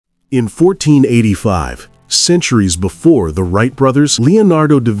In 1485, centuries before the Wright brothers,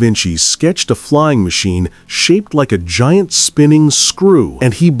 Leonardo da Vinci sketched a flying machine shaped like a giant spinning screw,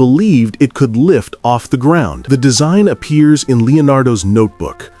 and he believed it could lift off the ground. The design appears in Leonardo's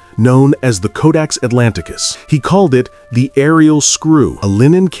notebook, known as the Codex Atlanticus. He called it the aerial screw, a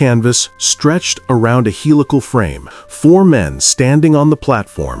linen canvas stretched around a helical frame. 4 men standing on the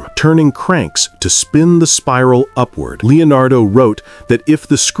platform, turning cranks to spin the spiral upward. Leonardo wrote that if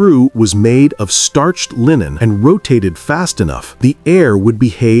the screw was made of starched linen and rotated fast enough, the air would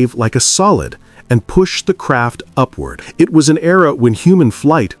behave like a solid and push the craft upward. It was an era when human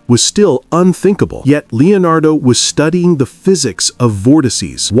flight was still unthinkable, yet Leonardo was studying the physics of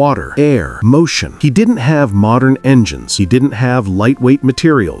vortices, water, air, motion. He didn't have modern engines, he didn't have lightweight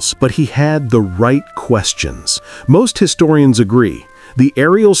materials, but he had the right questions. Most historians agree the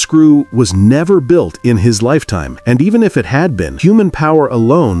aerial screw was never built in his lifetime, and even if it had been, human power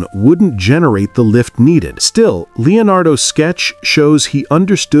alone wouldn't generate the lift needed. Still, Leonardo's sketch shows he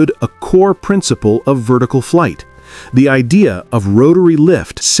understood a core principle of vertical flight, the idea of rotary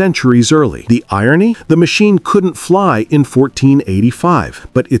lift centuries early. The irony? The machine couldn't fly in 1485,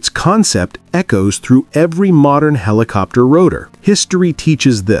 but its concept echoes through every modern helicopter rotor. History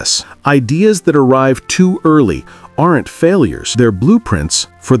teaches this: ideas that arrive too early aren't failures, they're blueprints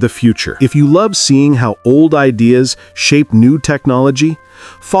for the future. If you love seeing how old ideas shape new technology,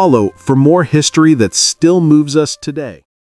 follow for more history that still moves us today.